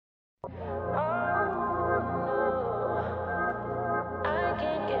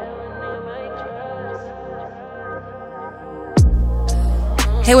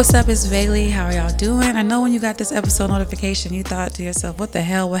Hey, what's up? It's Bailey. How are y'all doing? I know when you got this episode notification, you thought to yourself, what the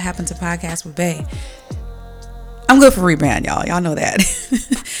hell? What happened to Podcast with Bay? I'm good for Rebrand, y'all. Y'all know that.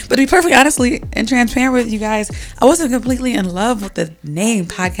 But to be perfectly honestly and transparent with you guys, I wasn't completely in love with the name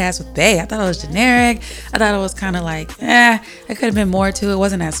Podcast with Bay. I thought it was generic. I thought it was kind of like, there could have been more to it. It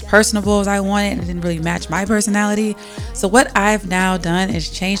wasn't as personable as I wanted. It didn't really match my personality. So what I've now done is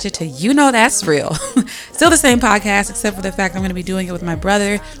changed it to You Know That's Real. Still the same podcast, except for the fact I'm going to be doing it with my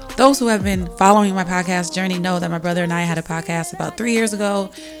brother. Those who have been following my podcast journey know that my brother and I had a podcast about 3 years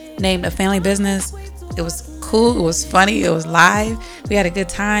ago named A Family Business. It was cool. It was funny. It was live. We had a good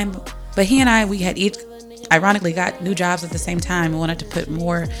time. But he and I, we had each ironically got new jobs at the same time. We wanted to put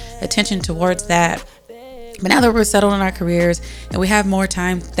more attention towards that. But now that we're settled in our careers and we have more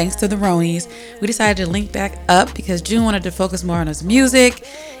time, thanks to the Ronies, we decided to link back up because June wanted to focus more on his music.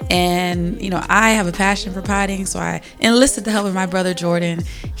 And, I have a passion for potting. So I enlisted the help of my brother, Jordan.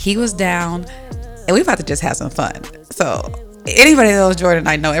 He was down and we about to just have some fun. So anybody that knows Jordan,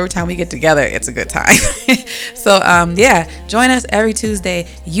 I know every time we get together, it's a good time. So, join us every Tuesday.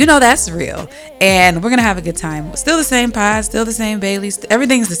 You Know That's Real. And we're going to have a good time. Still the same pod, still the same Bailey.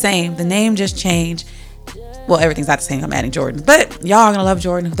 Everything's the same. The name just changed. Well, everything's not the same. I'm adding Jordan. But y'all are going to love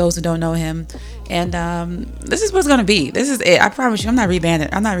Jordan, those who don't know him. And this is what it's going to be. This is it. I promise you, I'm not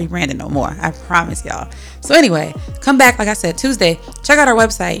rebranding no more. I promise y'all. So anyway, come back, like I said, Tuesday. Check out our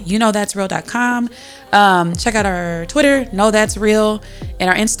website, youknowthat'sreal.com. Check out our Twitter, Know That's Real. And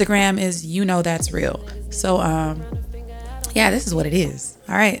our Instagram is You Know That's Real. So, this is what it is.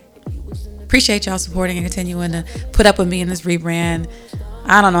 All right. Appreciate y'all supporting and continuing to put up with me in this rebrand.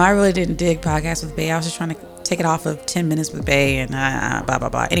 I don't know. I really didn't dig Podcast with Bay. I was just trying to take it off of 10 minutes with Bay and blah, blah,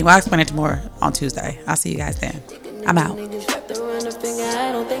 blah. Anyway, I'll explain it more on Tuesday. I'll see you guys then. I'm out.